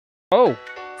Oh,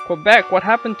 Quebec, what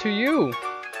happened to you?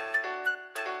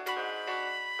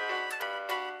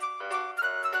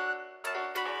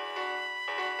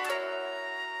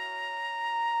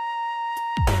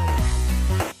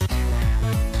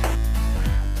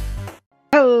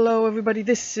 Hello everybody,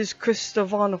 this is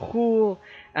ChrisofGames,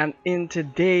 and in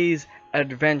today's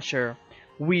adventure,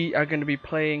 we are going to be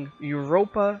playing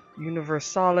Europa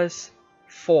Universalis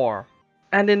IV.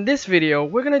 And in this video,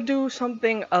 we're going to do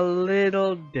something a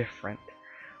little different.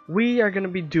 We are going to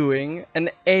be doing an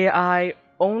AI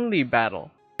only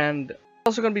battle. And it's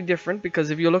also going to be different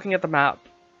because if you're looking at the map,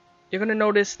 you're going to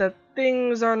notice that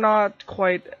things are not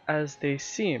quite as they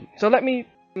seem. So let me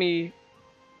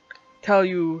tell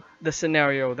you the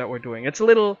scenario that we're doing. It's a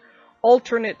little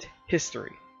alternate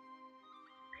history.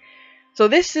 So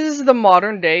this is the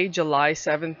modern day July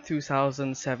 7th,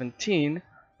 2017,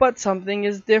 but something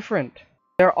is different.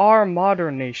 There are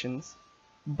modern nations,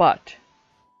 but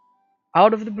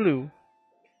out of the blue,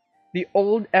 the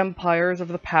old empires of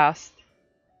the past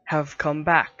have come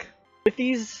back. With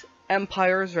these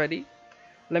empires ready,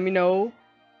 let me know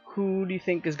who do you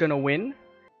think is gonna win.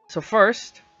 So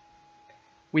first,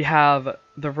 we have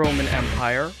the Roman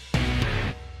Empire.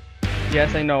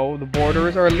 Yes, I know, the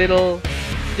borders are a little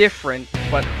different,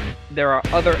 but there are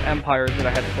other empires that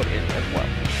I had to put in as well.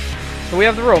 So we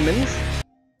have the Romans.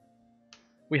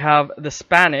 We have the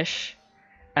Spanish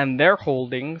and their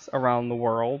holdings around the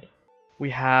world. We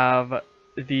have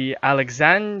the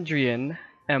Alexandrian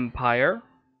Empire,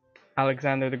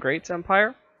 Alexander the Great's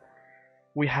empire.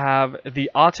 We have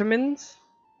the Ottomans,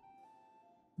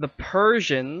 the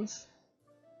Persians,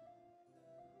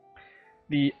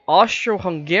 the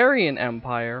Austro-Hungarian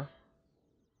Empire.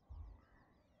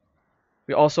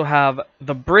 We also have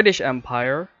the British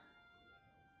Empire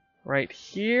right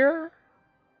here,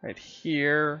 right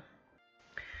here.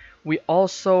 We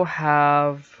also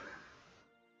have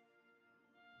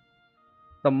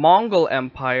the Mongol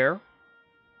Empire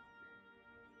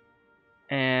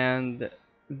and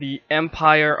the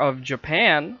Empire of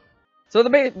Japan. So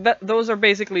those are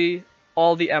basically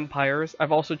all the empires.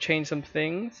 I've also changed some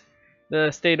things. The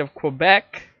state of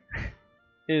Quebec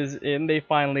is in. They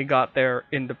finally got their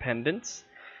independence.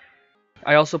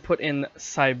 I also put in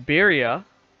Siberia,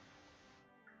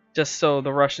 just so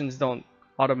the Russians don't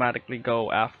automatically go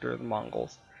after the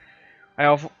Mongols. I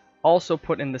have also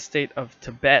put in the state of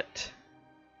Tibet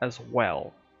as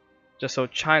well, just so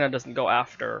China doesn't go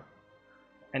after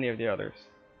any of the others.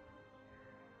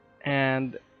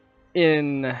 And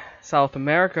in South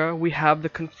America, we have the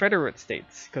Confederate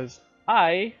States, because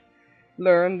I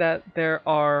learned that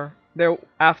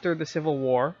after the Civil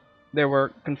War, there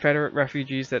were Confederate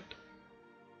refugees that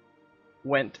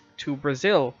went to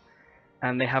Brazil,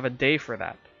 and they have a day for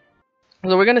that.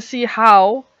 So we're gonna see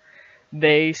how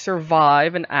they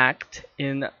survive and act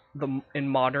in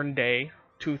modern day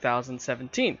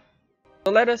 2017.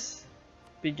 So let us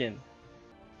begin.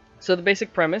 So the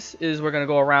basic premise is we're gonna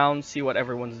go around, see what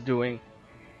everyone's doing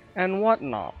and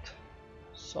whatnot.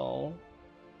 So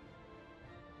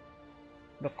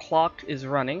the clock is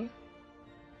running.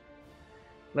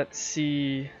 Let's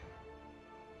see.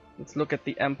 Let's look at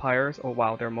the empires. Oh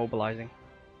wow, they're mobilizing.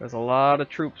 There's a lot of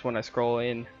troops when I scroll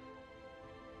in.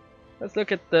 Let's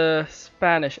look at the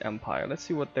Spanish Empire. Let's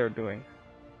see what they're doing.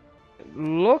 It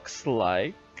looks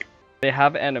like they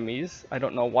have enemies. I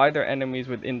don't know why they're enemies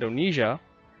with Indonesia,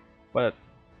 but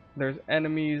there's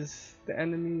enemies, the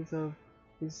enemies of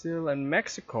Brazil and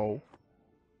Mexico.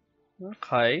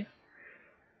 Okay.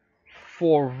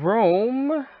 For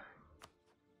Rome,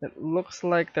 it looks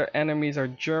like their enemies are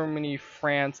Germany,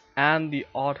 France, and the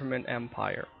Ottoman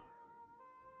Empire.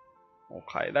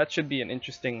 Okay, that should be an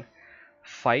interesting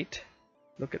fight.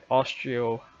 Look at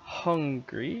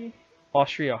Austria-Hungary,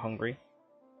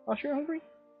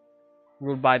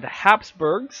 ruled by the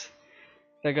Habsburgs.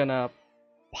 They're gonna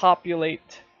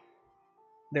populate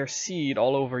their seed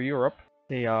all over Europe.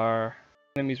 They are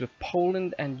enemies with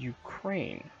Poland and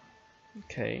Ukraine.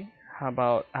 Okay, how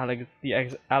about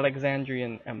the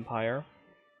Alexandrian Empire?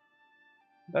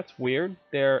 That's weird.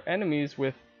 They're enemies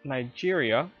with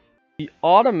Nigeria. The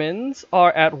Ottomans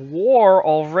are at war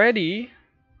already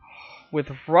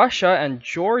with Russia and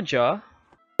Georgia.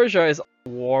 Persia is at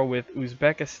war with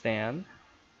Uzbekistan.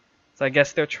 So I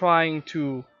guess they're trying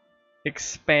to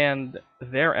expand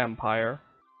their empire.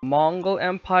 Mongol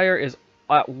Empire is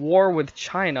at war with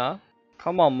China.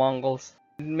 Come on, Mongols.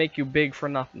 Didn't make you big for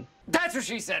nothing. That's what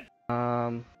she said!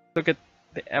 Look at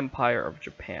the Empire of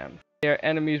Japan. They are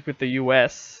enemies with the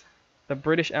US, the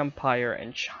British Empire,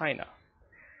 and China.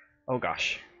 Oh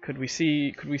gosh. Could we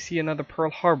see another Pearl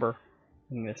Harbor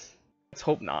in this? Let's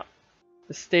hope not.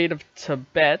 The state of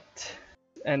Tibet,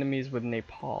 enemies with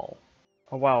Nepal.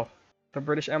 Oh wow, the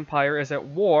British Empire is at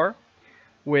war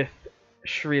with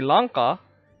Sri Lanka,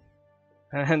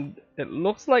 and it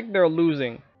looks like they're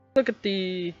losing. Look at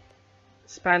the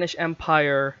Spanish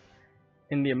Empire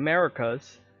in the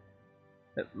Americas.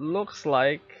 It looks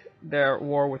like they're at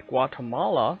war with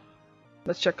Guatemala.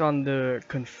 Let's check on the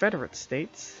Confederate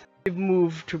States. They've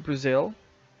moved to Brazil.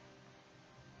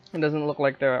 It doesn't look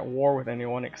like they're at war with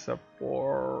anyone except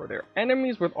for their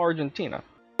enemies with Argentina.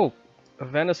 Oh,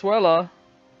 Venezuela.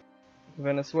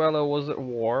 Venezuela was at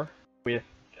war with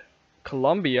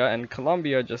Colombia, and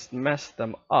Colombia just messed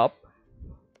them up.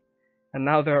 And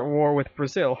now they're at war with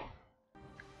Brazil.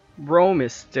 Rome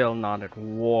is still not at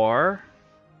war.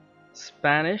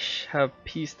 Spanish have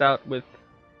peaced out with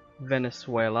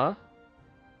Venezuela.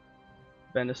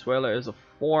 Venezuela is a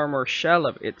former shell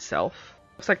of itself.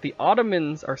 Looks like the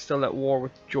Ottomans are still at war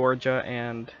with Georgia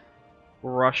and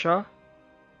Russia,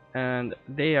 and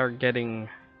they are getting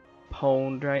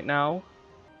pwned right now.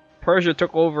 Persia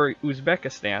took over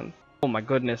Uzbekistan. Oh my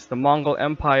goodness, the Mongol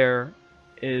Empire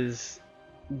is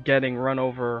getting run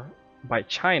over by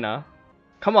China.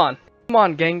 Come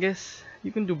on, Genghis,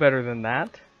 you can do better than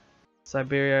that.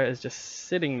 Siberia is just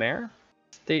sitting there.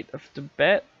 State of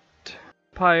Tibet.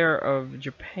 Empire of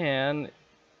Japan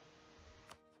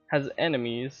has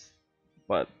enemies,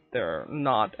 but they're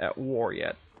not at war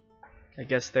yet. I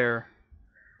guess they're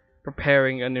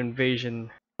preparing an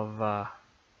invasion of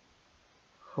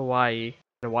Hawaii.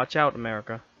 Watch out,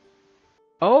 America.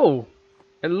 Oh,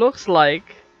 it looks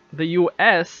like the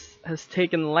US has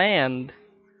taken land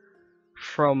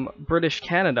from British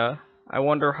Canada. I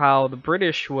wonder how the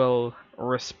British will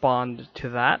respond to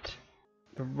that.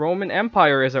 The Roman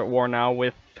Empire is at war now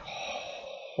with...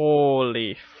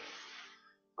 Holy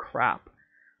crap.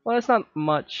 Well, that's not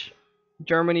much.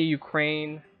 Germany,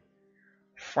 Ukraine,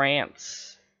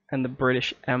 France, and the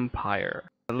British Empire.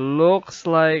 It looks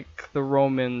like the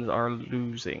Romans are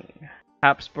losing.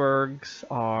 Habsburgs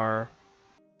are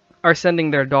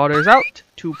sending their daughters out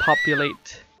to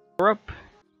populate Europe.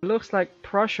 It looks like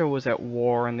Prussia was at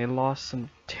war and they lost some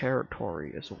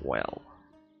territory as well.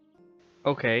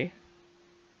 Okay.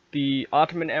 The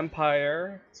Ottoman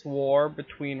Empire's war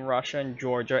between Russia and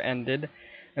Georgia ended.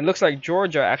 And it looks like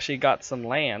Georgia actually got some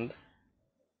land.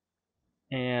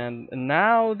 And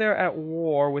now they're at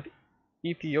war with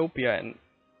Ethiopia and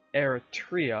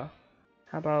Eritrea.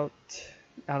 How about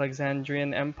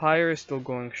Alexandrian Empire is still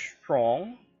going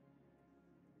strong.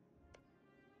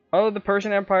 Oh, the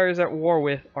Persian Empire is at war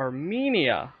with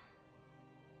Armenia.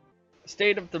 The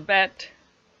state of Tibet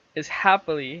is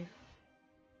happily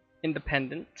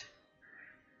independent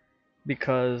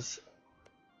because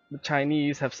the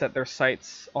Chinese have set their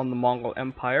sights on the Mongol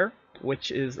Empire,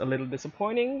 which is a little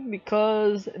disappointing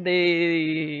because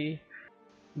they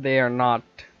are not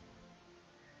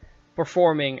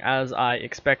performing as I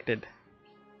expected.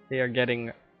 They are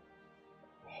getting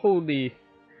wholly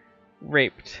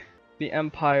raped. The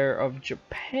Empire of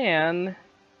Japan,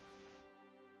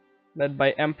 led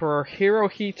by Emperor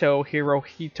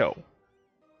Hirohito.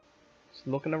 Just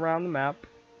looking around the map.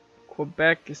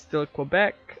 Quebec is still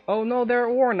Quebec. Oh no, they're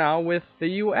at war now with the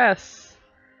US.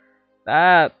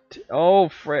 Oh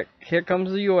frick, here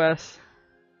comes the US.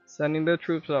 Sending their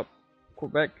troops up.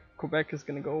 Quebec is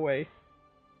gonna go away.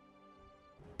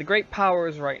 The great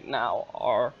powers right now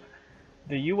are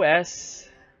the US,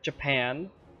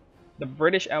 Japan, the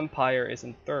British Empire is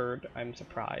in 3rd, I'm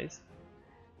surprised.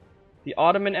 The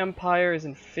Ottoman Empire is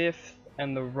in 5th,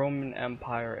 and the Roman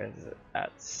Empire is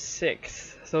at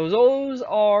 6th. So those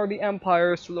are the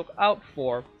empires to look out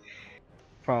for.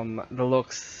 From the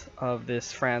looks of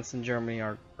this, France and Germany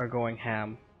are going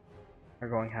ham.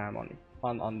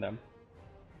 On them.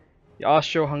 The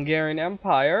Austro-Hungarian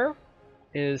Empire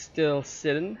is still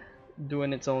sitting,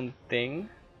 doing its own thing.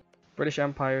 British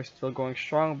Empire is still going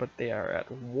strong, but they are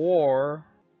at war.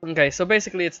 Okay, so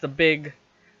basically it's the big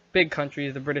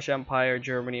countries, the British Empire,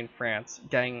 Germany, and France,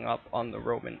 ganging up on the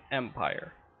Roman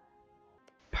Empire.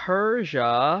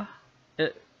 Persia,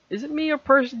 is it me or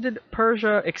Persia? Did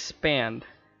Persia expand?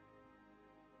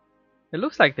 It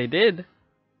looks like they did.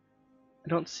 I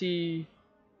don't see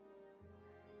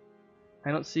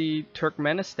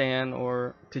Turkmenistan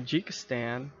or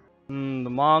Tajikistan. The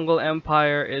Mongol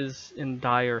Empire is in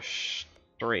dire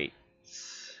straits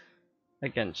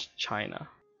against China.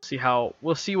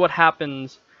 We'll see what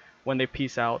happens when they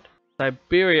peace out.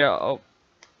 Siberia,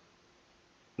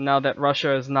 now that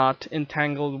Russia is not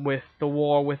entangled with the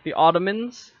war with the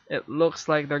Ottomans, it looks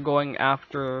like they're going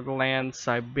after the land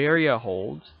Siberia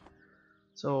holds.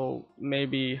 So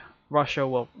maybe Russia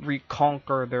will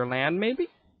reconquer their land, maybe?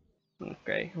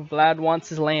 Okay, Vlad wants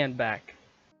his land back.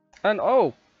 And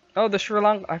oh, the Sri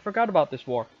Lanka. I forgot about this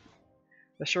war.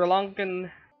 The Sri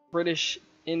Lankan British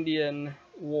Indian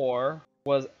War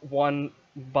was won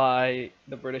by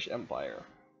the British Empire.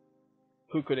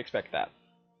 Who could expect that?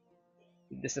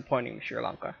 Disappointing Sri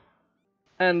Lanka.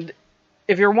 And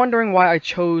if you're wondering why I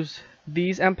chose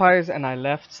these empires and I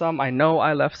left some, I know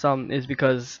I left some, is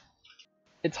because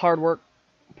it's hard work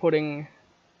putting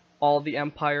all the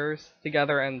empires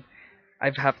together, and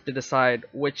I have to decide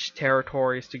which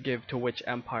territories to give to which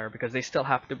empire because they still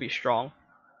have to be strong.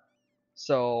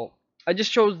 So I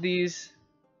just chose these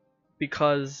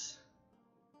because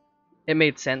it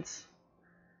made sense.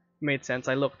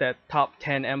 I looked at top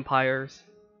 10 empires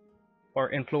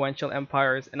or influential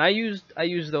empires, and I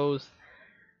used those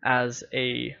as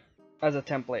a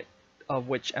template of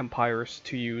which empires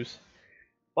to use.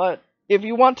 But if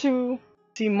you want to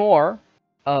see more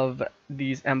of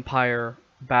these empire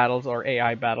battles or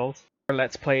AI battles or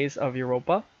let's plays of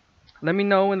Europa, let me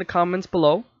know in the comments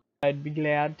below. I'd be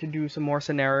glad to do some more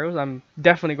scenarios. I'm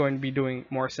definitely going to be doing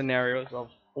more scenarios of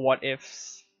what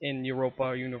ifs in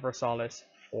Europa Universalis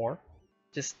IV.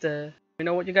 Just let me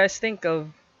know what you guys think of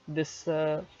this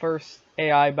first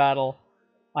AI battle,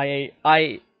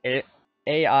 AI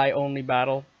only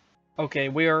battle. Okay,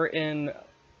 we are in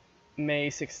May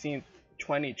 16th,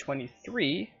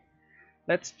 2023.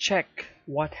 Let's check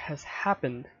what has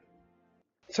happened.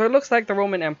 So it looks like the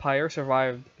Roman Empire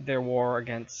survived their war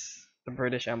against the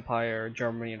British Empire,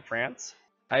 Germany, and France.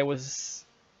 I was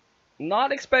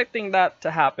not expecting that to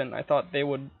happen. I thought they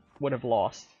would have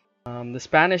lost. The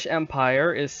Spanish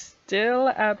Empire is still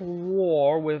at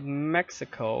war with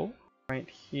Mexico, right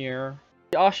here.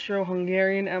 The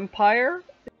Austro-Hungarian Empire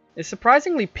is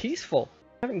surprisingly peaceful.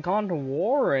 They haven't gone to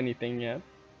war or anything yet.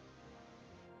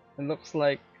 It looks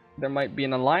like there might be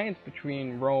an alliance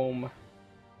between Rome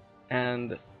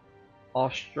and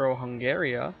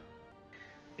Austro-Hungary.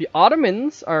 The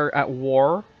Ottomans are at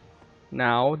war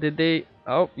now. Did they?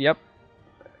 Oh, yep.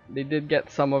 They did get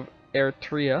some of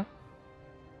Eritrea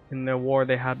in the war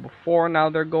they had before. Now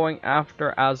they're going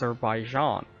after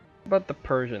Azerbaijan. What about the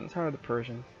Persians? How are the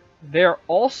Persians? They're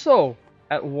also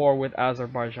at war with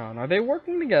Azerbaijan. Are they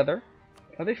working together?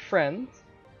 Are they friends?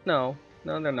 No,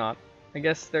 they're not. I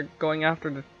guess they're going after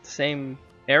the same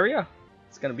area.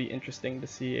 It's gonna be interesting to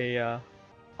see a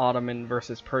Ottoman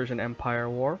versus Persian Empire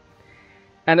war.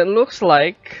 And it looks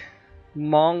like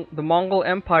the Mongol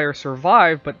Empire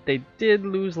survived, but they did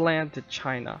lose land to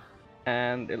China.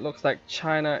 And it looks like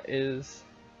China is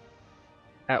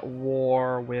at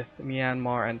war with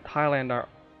Myanmar and Thailand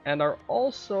and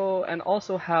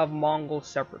also have Mongol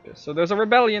separatists. So there's a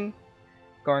rebellion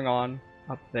going on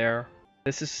up there.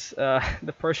 This is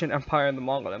the Persian Empire and the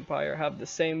Mongol Empire have the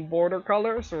same border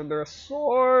color, so they're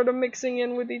sort of mixing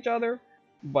in with each other.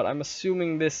 But I'm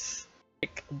assuming this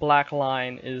thick black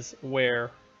line is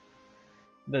where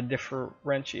the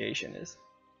differentiation is.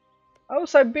 Oh,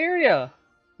 Siberia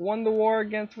won the war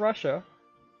against Russia.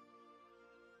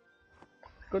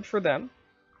 Good for them.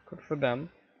 Good for them.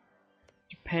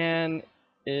 Japan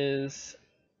is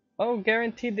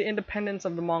guaranteed the independence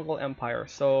of the Mongol Empire.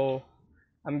 So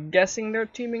I'm guessing they're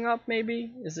teaming up.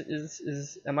 Maybe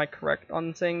am I correct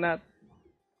on saying that?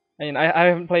 I mean, I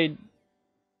haven't played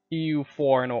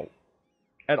EU4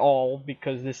 at all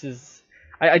because this is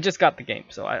I just got the game,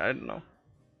 so I don't know.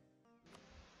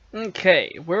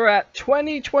 Okay, we're at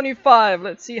 2025.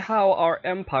 Let's see how our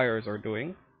empires are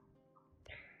doing.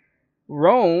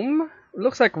 Rome,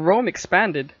 looks like Rome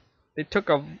expanded. They took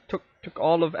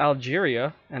all of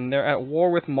Algeria, and they're at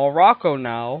war with Morocco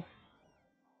now.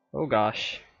 Oh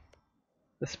gosh.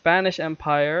 The Spanish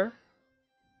Empire,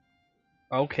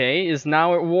 okay, is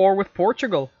now at war with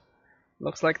Portugal.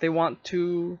 Looks like they want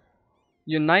to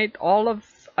unite all of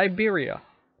Iberia.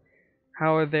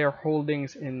 How are their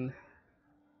holdings in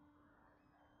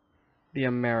the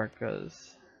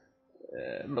Americas?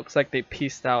 Looks like they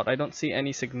pieced out. I don't see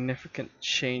any significant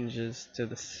changes to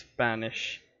the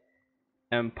Spanish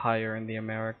Empire in the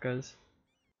Americas.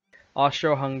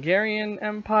 Austro-Hungarian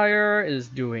Empire is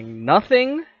doing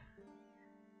nothing.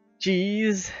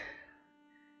 Jeez.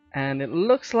 And it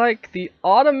looks like the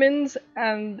Ottomans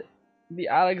and the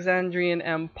Alexandrian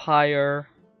Empire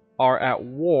are at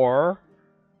war.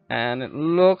 And it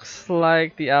looks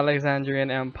like the Alexandrian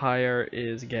Empire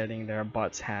is getting their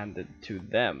butts handed to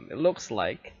them. It looks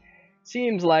like.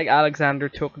 Seems like Alexander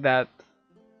took that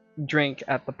drink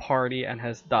at the party and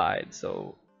has died.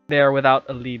 So they're without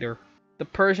a leader. The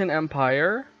Persian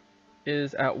Empire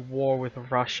is at war with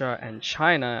Russia and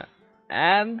China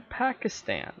and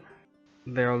Pakistan.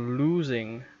 They're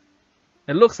losing.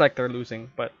 It looks like they're losing,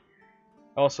 but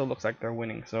Also looks like they're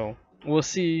winning, so we'll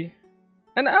see.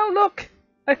 And oh look!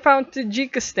 I found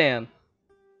Tajikistan.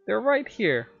 They're right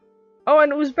here. Oh,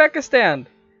 and Uzbekistan.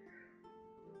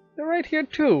 They're right here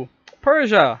too.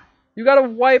 Persia. You gotta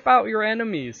wipe out your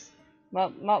enemies.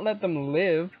 Not let them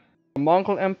live. The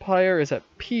Mongol Empire is at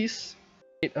peace.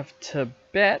 State of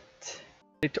Tibet.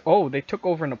 They took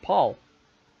over Nepal.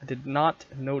 I did not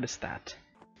notice that.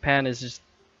 Japan is just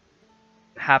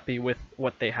happy with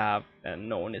what they have and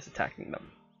no one is attacking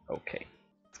them. Okay.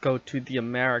 Let's go to the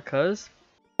Americas.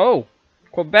 Oh!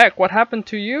 Quebec, what happened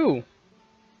to you?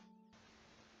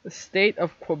 The state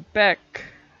of Quebec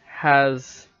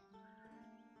has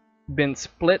been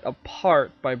split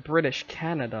apart by British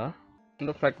Canada. It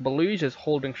looks like Belize is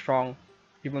holding strong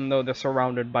even though they're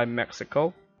surrounded by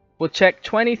Mexico. We'll check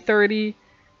 2030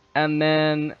 and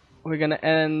then we're gonna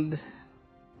end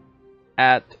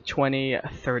at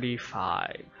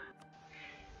 2035.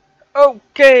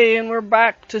 Okay, and we're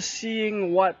back to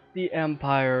seeing what the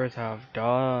empires have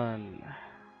done.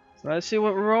 So let's see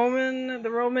what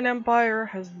the Roman Empire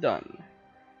has done.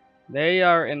 They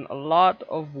are in a lot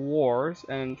of wars,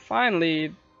 and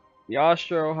finally the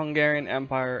Austro-Hungarian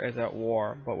Empire is at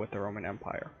war, but with the Roman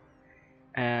Empire.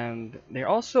 And they're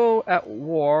also at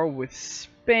war with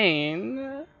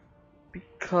Spain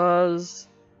because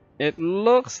it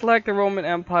looks like the Roman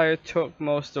Empire took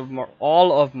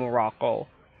all of Morocco,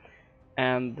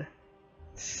 and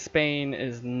Spain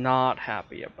is not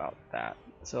happy about that.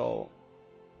 So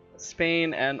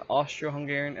Spain and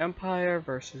Austro-Hungarian Empire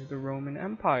versus the Roman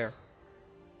Empire.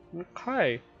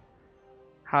 Okay.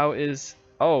 How is...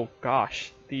 oh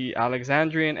gosh, the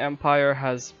Alexandrian Empire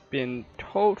has been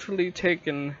totally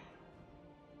taken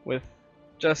with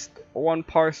just one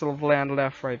parcel of land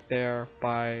left right there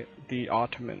by the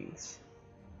Ottomans.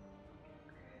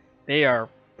 They are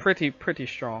pretty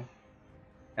strong.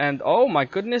 And oh my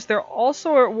goodness, they're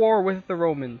also at war with the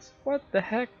Romans. What the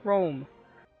heck, Rome?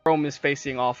 Rome is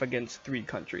facing off against 3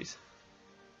 countries.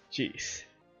 Jeez.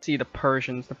 See the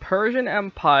Persians. The Persian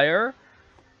Empire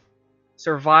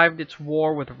survived its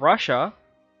war with Russia.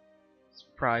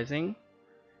 Surprising.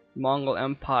 The Mongol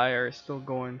Empire is still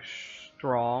going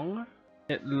strong.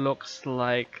 It looks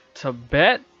like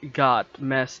Tibet got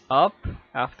messed up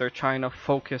after China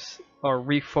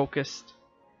refocused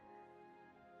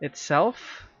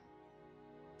itself.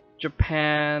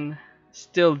 Japan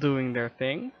still doing their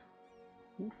thing.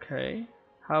 Okay.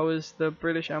 How is the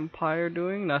British Empire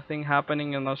doing? Nothing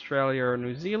happening in Australia or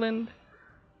New Zealand.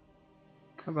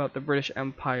 How about the British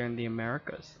Empire in the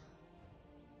Americas?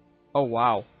 Oh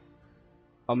wow.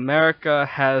 America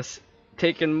has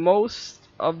taken most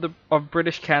of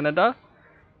British Canada.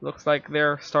 Looks like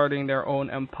they're starting their own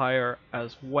empire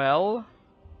as well.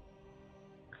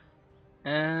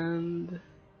 And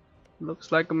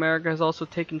looks like America has also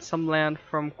taken some land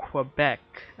from Quebec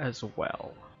as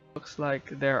well. Looks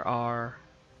like there are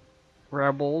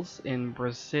rebels in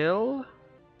Brazil.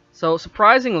 So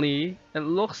surprisingly, it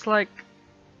looks like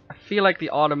I feel like the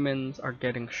Ottomans are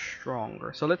getting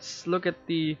stronger. So let's look at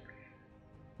the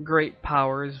Great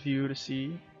Powers view to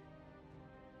see.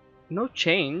 No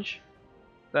change.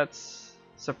 That's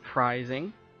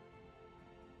surprising.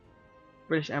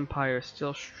 British Empire is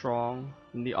still strong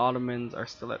and the Ottomans are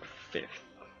still at 5th.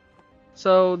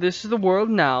 So this is the world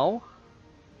now.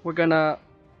 We're gonna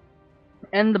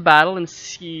end the battle and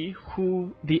see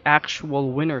who the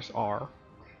actual winners are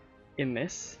in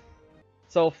this.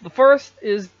 So the first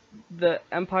is the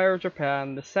Empire of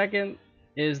Japan, the second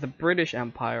is the British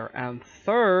Empire, and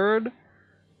third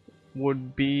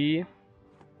would be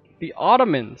the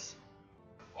Ottomans.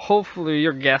 Hopefully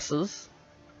your guesses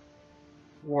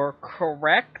were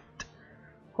correct.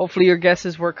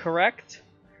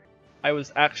 I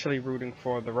was actually rooting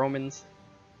for the Romans,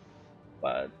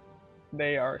 but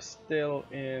they are still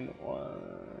in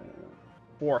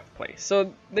 4th place.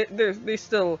 So they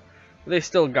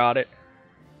still got it.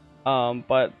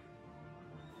 But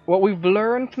what we've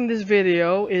learned from this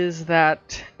video is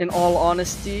that, in all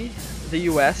honesty, the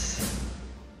US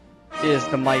is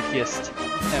the mightiest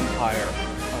empire of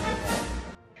them all.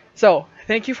 So,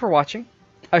 thank you for watching.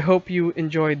 I hope you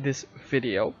enjoyed this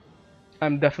video.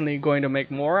 I'm definitely going to make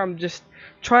more. I'm just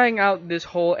trying out this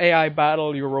whole AI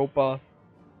Battle Europa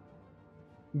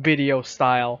video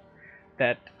style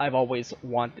that I've always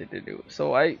wanted to do.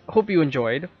 So I hope you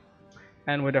enjoyed,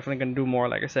 and we're definitely going to do more,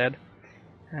 like I said.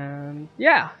 And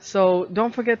yeah, so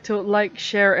don't forget to like,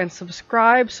 share, and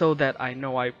subscribe so that I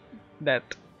know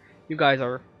that you guys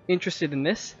are interested in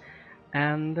this.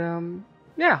 And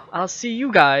yeah, I'll see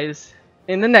you guys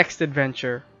in the next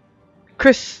adventure.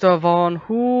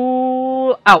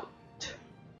 ChrisofGames out.